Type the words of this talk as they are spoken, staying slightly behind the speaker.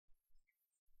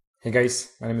Hey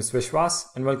guys, my name is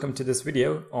Vishwas and welcome to this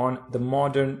video on the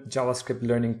modern JavaScript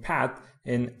learning path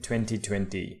in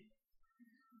 2020.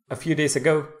 A few days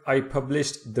ago, I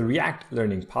published the React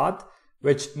learning path,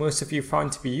 which most of you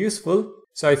found to be useful,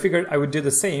 so I figured I would do the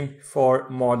same for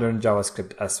modern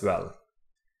JavaScript as well.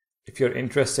 If you're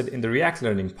interested in the React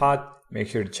learning path, make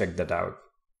sure to check that out.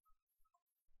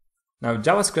 Now,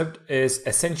 JavaScript is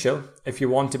essential if you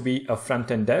want to be a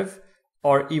front-end dev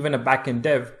or even a back-end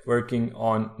dev working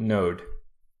on Node.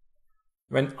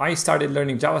 When I started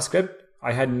learning JavaScript,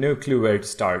 I had no clue where to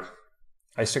start.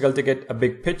 I struggled to get a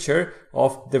big picture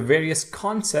of the various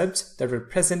concepts that were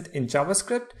present in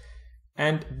JavaScript,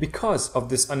 and because of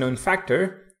this unknown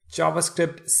factor,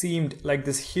 JavaScript seemed like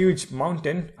this huge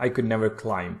mountain I could never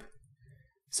climb.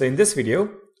 So in this video,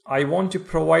 I want to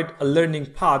provide a learning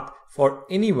path for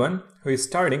anyone who is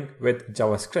starting with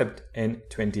JavaScript in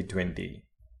 2020.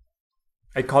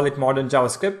 I call it modern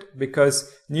JavaScript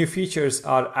because new features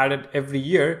are added every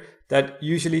year that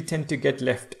usually tend to get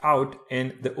left out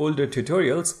in the older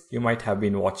tutorials you might have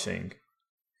been watching.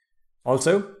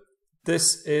 Also,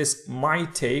 this is my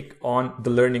take on the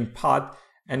learning path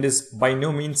and is by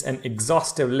no means an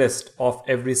exhaustive list of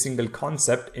every single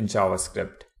concept in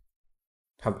JavaScript.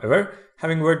 However,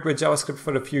 having worked with JavaScript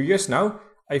for a few years now,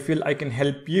 I feel I can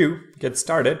help you get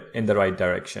started in the right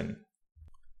direction.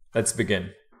 Let's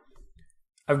begin.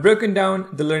 I've broken down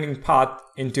the learning path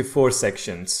into 4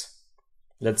 sections.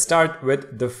 Let's start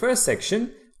with the first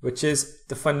section, which is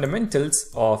the fundamentals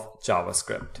of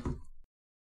JavaScript.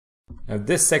 Now,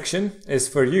 this section is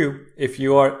for you if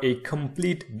you are a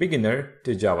complete beginner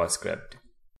to JavaScript.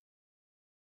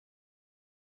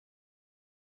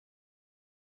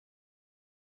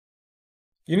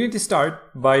 You need to start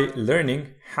by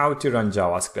learning how to run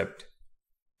JavaScript.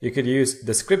 You could use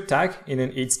the script tag in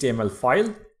an HTML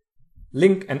file,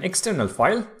 link an external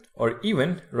file, or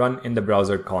even run in the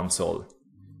browser console.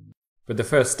 But the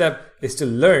first step is to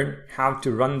learn how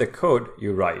to run the code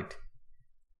you write.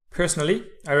 Personally,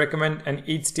 I recommend an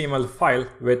HTML file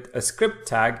with a script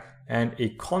tag and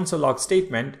a console log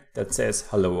statement that says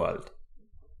hello world.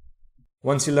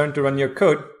 Once you learn to run your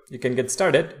code, you can get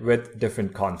started with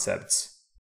different concepts.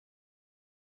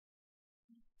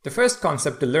 The first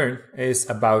concept to learn is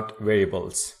about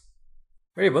variables.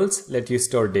 Variables let you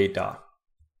store data.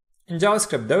 In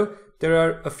JavaScript though, there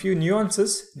are a few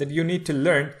nuances that you need to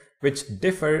learn which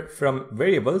differ from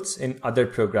variables in other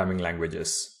programming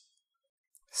languages.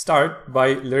 Start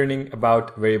by learning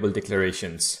about variable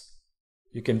declarations.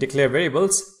 You can declare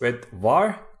variables with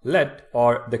var, let,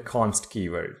 or the const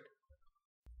keyword.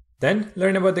 Then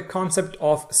learn about the concept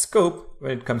of scope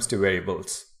when it comes to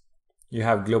variables. You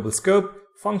have global scope,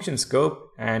 function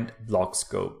scope, and block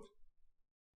scope.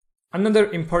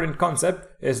 Another important concept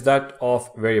is that of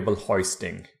variable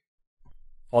hoisting.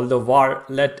 Although var,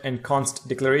 let, and const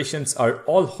declarations are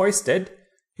all hoisted,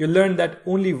 you learn that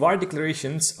only var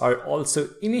declarations are also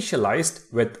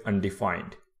initialized with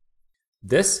undefined.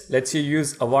 This lets you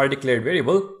use a var declared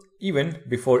variable even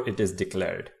before it is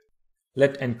declared.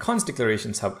 Let and const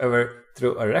declarations, however,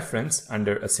 throw a reference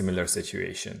under a similar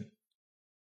situation.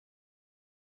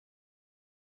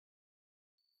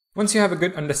 Once you have a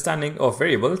good understanding of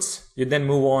variables, you then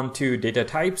move on to data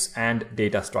types and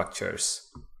data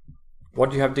structures.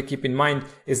 What you have to keep in mind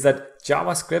is that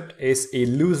JavaScript is a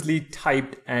loosely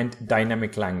typed and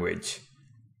dynamic language.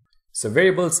 So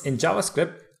variables in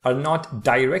JavaScript are not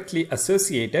directly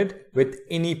associated with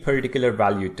any particular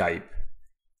value type.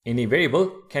 Any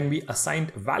variable can be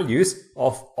assigned values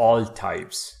of all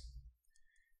types.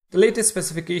 The latest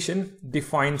specification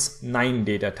defines 9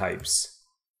 data types.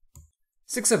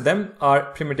 6 of them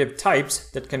are primitive types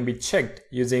that can be checked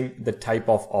using the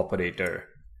typeof operator.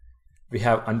 We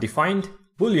have undefined,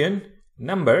 boolean,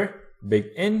 number, big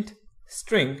int,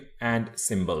 string, and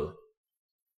symbol.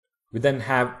 We then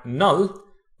have null,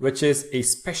 which is a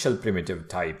special primitive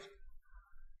type.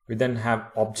 We then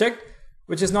have object,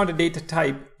 which is not a data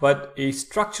type, but a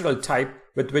structural type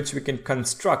with which we can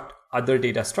construct other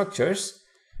data structures.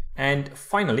 And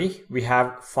finally, we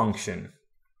have function.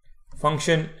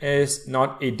 Function is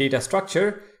not a data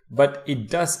structure, but it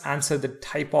does answer the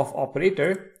typeof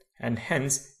operator and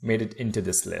hence made it into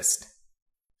this list.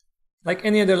 Like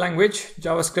any other language,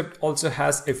 JavaScript also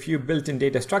has a few built-in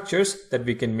data structures that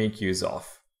we can make use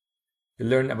of. You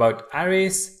learn about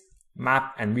arrays,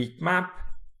 map and weak map,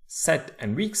 set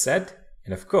and weak set,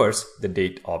 and of course the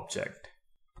date object.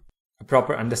 A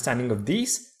proper understanding of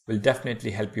these will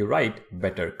definitely help you write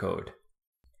better code.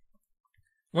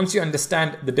 Once you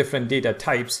understand the different data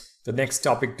types, the next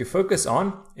topic to focus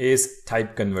on is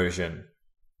type conversion.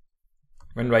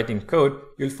 when writing code,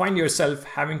 you'll find yourself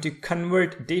having to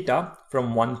convert data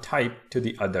from one type to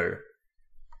the other.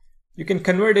 You can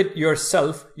convert it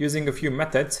yourself using a few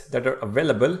methods that are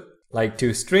available, like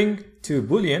toString,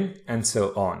 toBoolean, and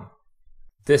so on.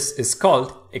 This is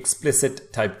called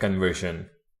explicit type conversion.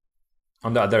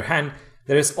 On the other hand,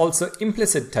 there is also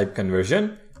implicit type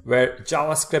conversion, where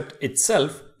JavaScript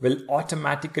itself will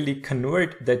automatically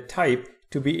convert the type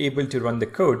to be able to run the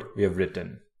code we have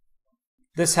written.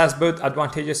 This has both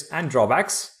advantages and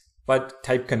drawbacks, but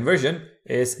type conversion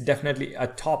is definitely a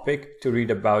topic to read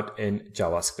about in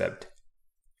JavaScript.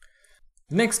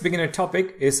 The next beginner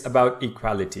topic is about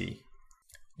equality.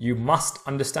 You must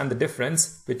understand the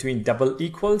difference between double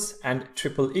equals and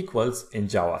triple equals in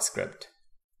JavaScript.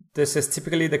 This is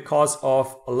typically the cause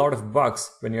of a lot of bugs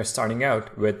when you're starting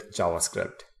out with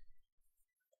JavaScript.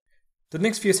 The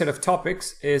next few set of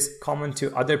topics is common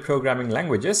to other programming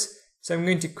languages, so I'm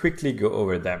going to quickly go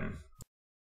over them.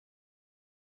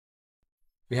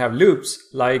 We have loops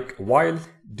like while,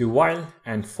 do while,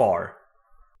 and for.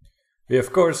 We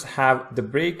of course have the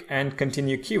break and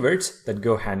continue keywords that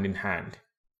go hand in hand.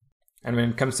 And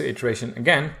when it comes to iteration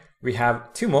again, we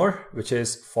have two more, which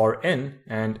is for in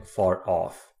and for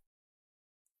off.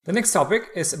 The next topic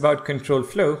is about control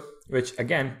flow, which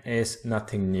again is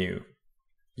nothing new.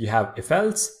 You have if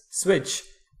else, switch,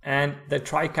 and the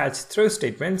try catch throw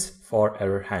statements for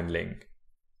error handling.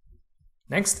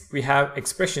 Next, we have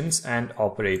expressions and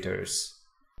operators.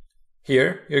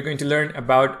 Here, you're going to learn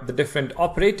about the different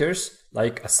operators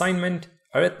like assignment,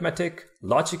 arithmetic,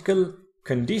 logical,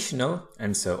 conditional,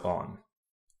 and so on.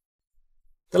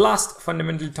 The last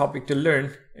fundamental topic to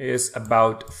learn is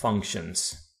about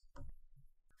functions.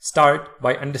 Start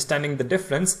by understanding the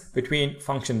difference between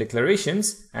function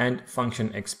declarations and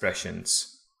function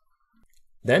expressions.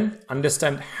 Then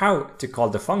understand how to call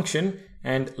the function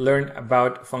and learn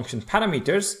about function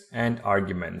parameters and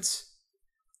arguments.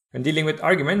 When dealing with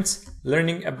arguments,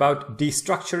 learning about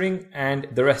destructuring and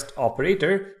the rest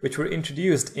operator, which were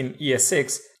introduced in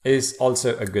Es6, is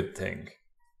also a good thing.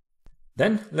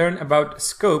 Then learn about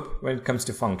scope when it comes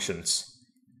to functions.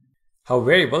 How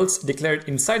variables declared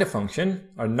inside a function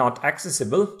are not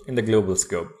accessible in the global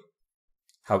scope.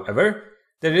 However,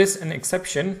 there is an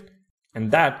exception,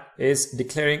 and that is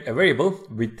declaring a variable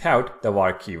without the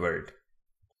var keyword.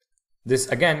 This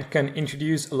again can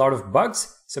introduce a lot of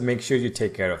bugs, so make sure you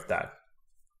take care of that.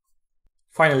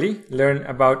 Finally, learn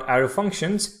about arrow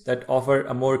functions that offer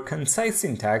a more concise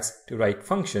syntax to write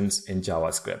functions in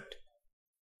JavaScript.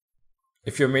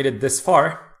 If you've made it this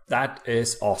far, that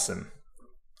is awesome.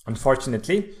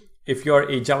 Unfortunately, if you're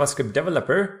a JavaScript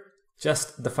developer,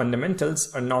 just the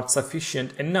fundamentals are not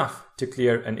sufficient enough to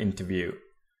clear an interview.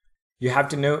 You have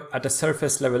to know at a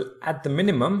surface level at the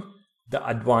minimum the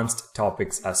advanced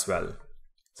topics as well.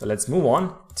 So let's move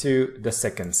on to the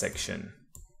second section.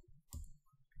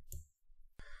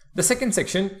 The second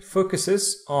section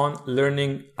focuses on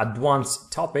learning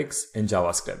advanced topics in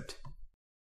JavaScript.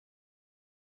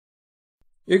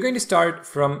 You're going to start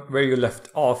from where you left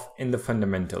off in the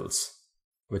fundamentals,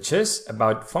 which is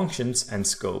about functions and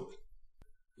scope.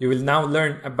 You will now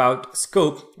learn about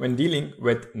scope when dealing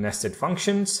with nested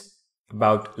functions,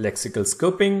 about lexical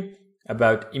scoping,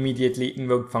 about immediately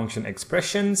invoked function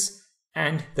expressions,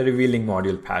 and the revealing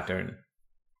module pattern.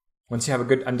 Once you have a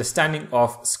good understanding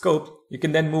of scope, you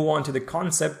can then move on to the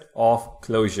concept of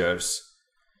closures.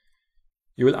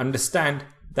 You will understand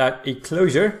that a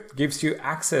closure gives you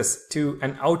access to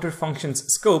an outer function's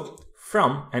scope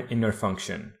from an inner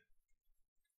function.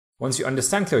 Once you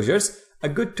understand closures, a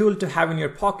good tool to have in your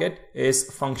pocket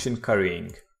is function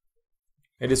currying.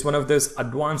 It is one of those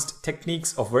advanced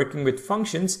techniques of working with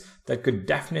functions that could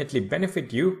definitely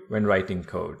benefit you when writing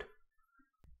code.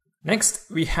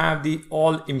 Next, we have the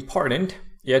all-important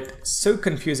yet so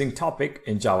confusing topic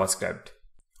in JavaScript,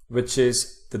 which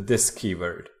is the this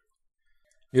keyword.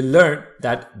 You'll learn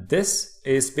that this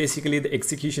is basically the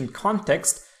execution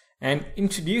context and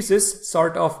introduces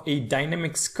sort of a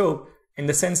dynamic scope in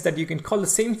the sense that you can call the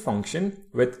same function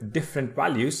with different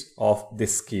values of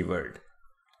this keyword.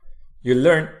 You'll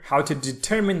learn how to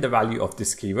determine the value of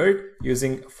this keyword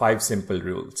using 5 simple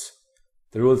rules.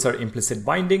 The rules are implicit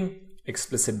binding,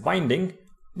 explicit binding,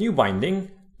 new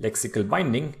binding, lexical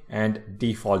binding, and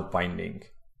default binding.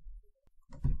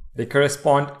 They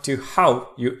correspond to how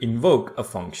you invoke a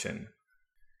function.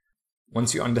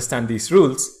 Once you understand these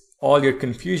rules, all your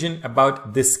confusion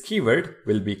about this keyword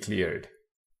will be cleared.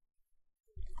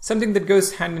 Something that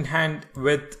goes hand in hand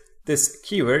with this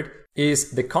keyword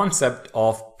is the concept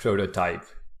of prototype.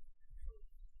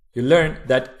 You learn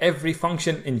that every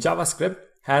function in JavaScript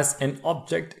has an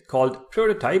object called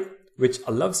prototype, which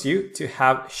allows you to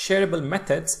have shareable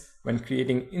methods when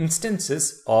creating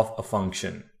instances of a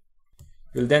function.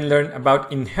 You'll then learn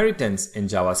about inheritance in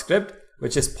JavaScript,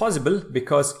 which is possible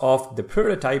because of the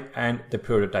prototype and the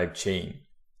prototype chain.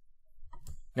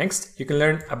 Next, you can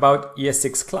learn about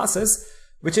Es6 classes,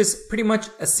 which is pretty much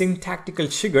a syntactical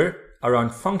sugar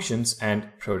around functions and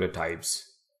prototypes.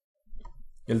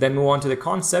 You'll then move on to the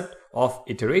concept of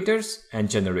iterators and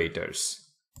generators.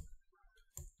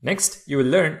 Next, you will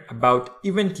learn about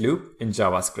event loop in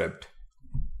JavaScript.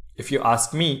 If you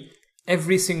ask me,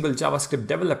 every single JavaScript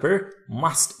developer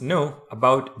must know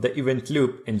about the event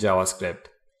loop in JavaScript.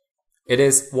 It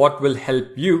is what will help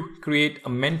you create a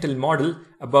mental model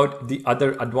about the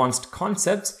other advanced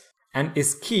concepts and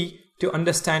is key to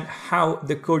understand how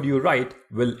the code you write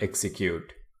will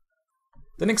execute.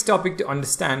 The next topic to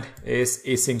understand is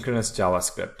asynchronous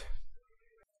JavaScript.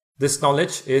 This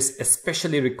knowledge is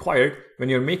especially required when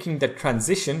you're making the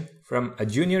transition from a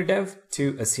junior dev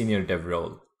to a senior dev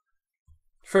role.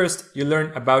 First, you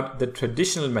learn about the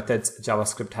traditional methods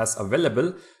JavaScript has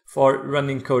available for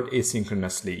running code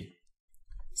asynchronously.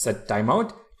 Set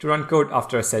timeout to run code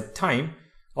after a set time,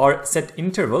 or set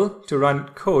interval to run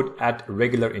code at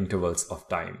regular intervals of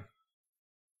time.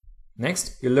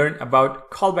 Next, you learn about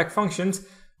callback functions,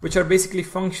 which are basically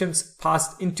functions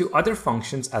passed into other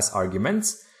functions as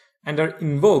arguments and are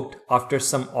invoked after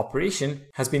some operation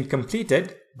has been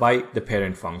completed by the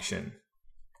parent function.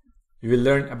 You will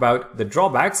learn about the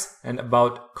drawbacks and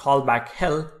about callback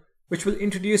hell, which will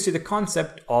introduce you to the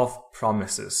concept of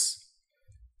promises.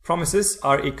 Promises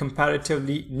are a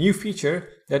comparatively new feature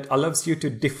that allows you to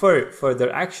defer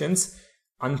further actions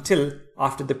until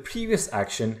after the previous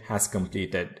action has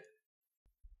completed.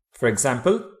 For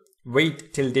example,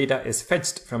 wait till data is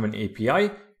fetched from an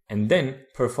API and then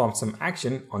perform some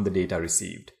action on the data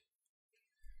received.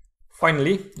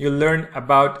 Finally, you'll learn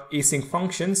about async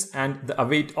functions and the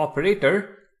await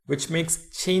operator, which makes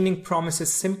chaining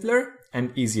promises simpler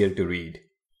and easier to read.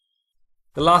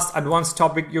 The last advanced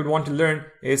topic you'd want to learn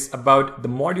is about the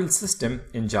module system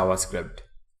in JavaScript.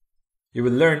 You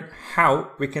will learn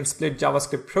how we can split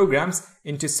JavaScript programs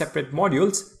into separate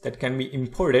modules that can be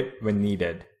imported when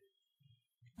needed.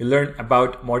 You'll learn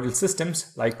about module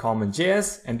systems like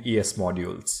CommonJS and ES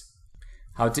modules,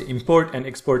 how to import and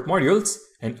export modules,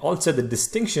 and also the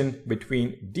distinction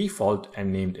between default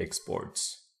and named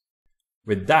exports.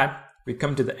 With that, we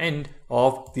come to the end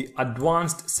of the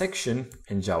advanced section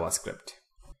in JavaScript.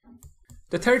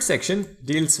 The third section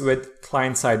deals with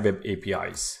client-side web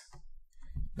APIs.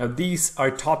 Now, these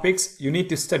are topics you need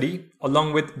to study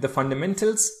along with the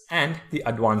fundamentals and the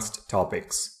advanced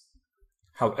topics.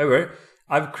 However,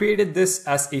 I've created this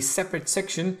as a separate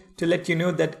section to let you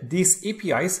know that these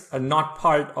APIs are not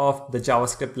part of the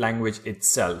JavaScript language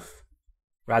itself.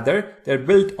 Rather, they're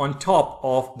built on top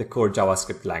of the core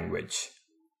JavaScript language.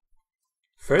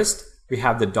 First, we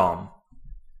have the DOM.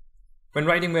 When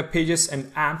writing web pages and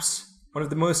apps, one of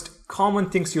the most common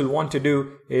things you'll want to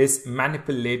do is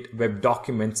manipulate web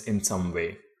documents in some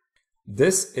way.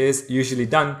 This is usually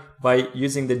done by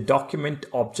using the document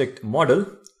object model,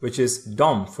 which is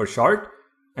DOM for short,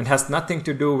 and has nothing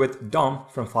to do with Dom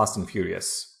from Fast and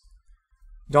Furious.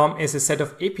 DOM is a set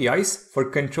of APIs for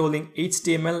controlling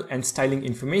HTML and styling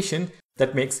information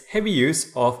that makes heavy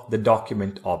use of the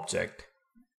document object.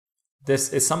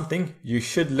 This is something you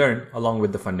should learn along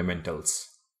with the fundamentals.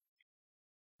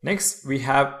 Next, we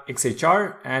have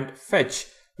XHR and Fetch,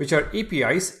 which are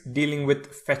APIs dealing with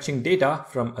fetching data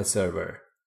from a server.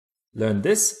 Learn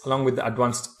this along with the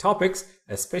advanced topics,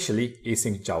 especially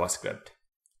async JavaScript.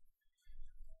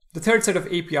 The third set of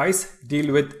APIs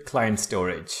deal with client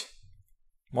storage.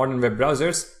 Modern web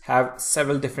browsers have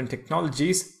several different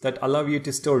technologies that allow you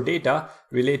to store data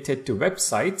related to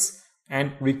websites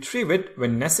and retrieve it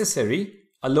when necessary,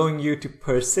 allowing you to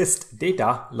persist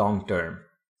data long term.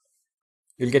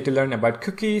 You'll get to learn about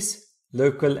cookies,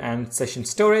 local and session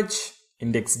storage,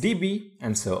 IndexedDB,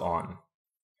 and so on.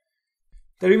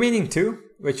 The remaining two,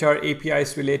 which are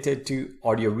APIs related to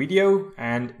audio-video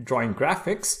and drawing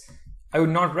graphics, I would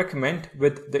not recommend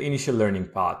with the initial learning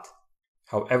path.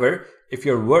 However, if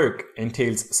your work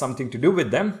entails something to do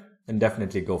with them, then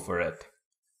definitely go for it.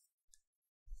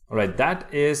 Alright,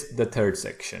 that is the third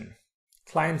section,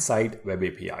 client-side web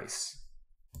APIs.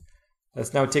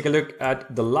 Let's now take a look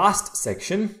at the last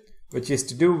section, which is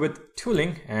to do with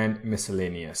tooling and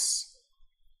miscellaneous.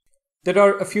 There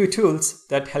are a few tools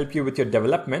that help you with your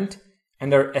development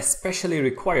and are especially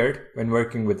required when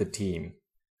working with a team.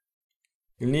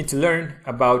 You'll need to learn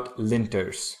about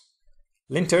Linters.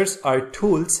 Linters are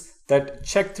tools that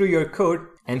check through your code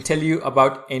and tell you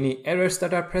about any errors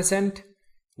that are present,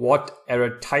 what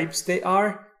error types they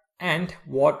are, and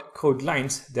what code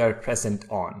lines they are present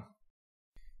on.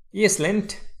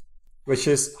 ESLint, which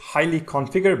is highly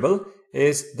configurable,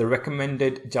 is the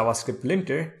recommended JavaScript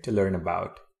linter to learn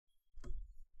about.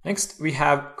 Next, we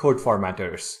have code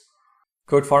formatters.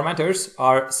 Code formatters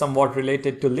are somewhat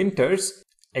related to linters,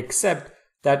 except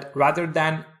that rather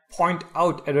than point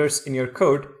out errors in your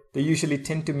code, they usually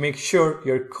tend to make sure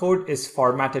your code is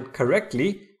formatted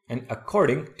correctly and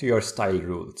according to your style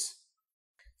rules.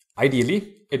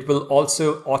 Ideally, it will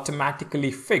also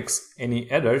automatically fix any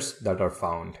errors that are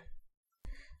found.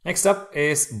 Next up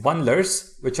is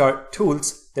bundlers, which are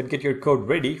tools that get your code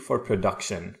ready for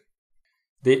production.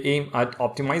 They aim at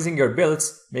optimizing your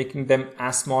builds, making them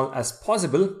as small as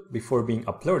possible before being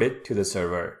uploaded to the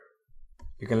server.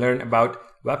 You can learn about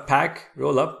Webpack,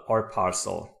 Rollup, or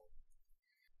Parcel.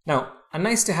 Now, a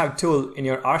nice to have tool in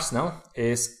your arsenal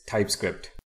is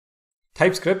Typescript.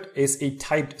 Typescript is a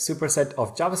typed superset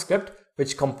of JavaScript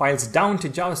which compiles down to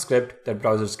JavaScript that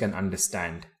browsers can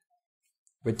understand.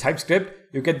 With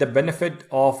Typescript, you get the benefit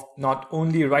of not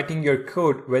only writing your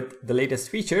code with the latest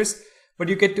features, but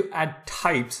you get to add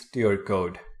types to your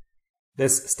code.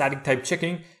 This static type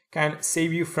checking can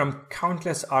save you from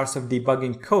countless hours of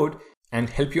debugging code and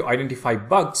help you identify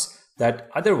bugs that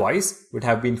otherwise would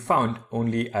have been found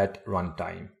only at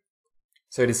runtime.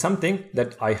 So it is something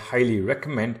that I highly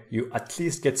recommend you at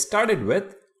least get started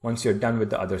with once you're done with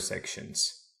the other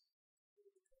sections.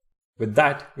 With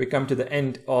that, we come to the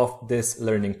end of this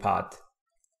learning path.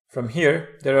 From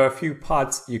here, there are a few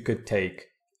paths you could take.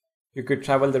 You could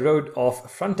travel the road of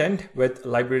front-end with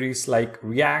libraries like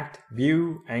React,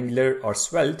 Vue, Angular, or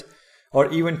Svelte, or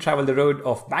even travel the road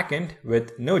of backend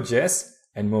with Node.js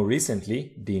and more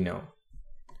recently, Dino.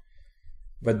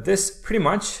 But this pretty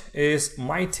much is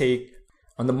my take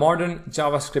on the modern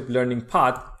JavaScript learning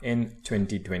path in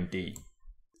 2020.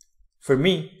 For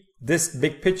me, this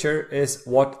big picture is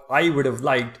what I would have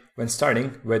liked when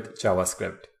starting with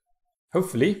JavaScript.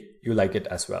 Hopefully, you like it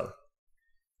as well.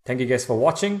 Thank you guys for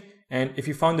watching, and if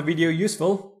you found the video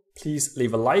useful, please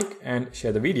leave a like and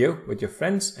share the video with your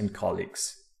friends and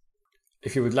colleagues.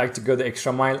 If you would like to go the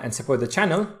extra mile and support the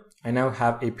channel, I now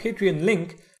have a Patreon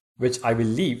link which I will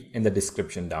leave in the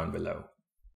description down below.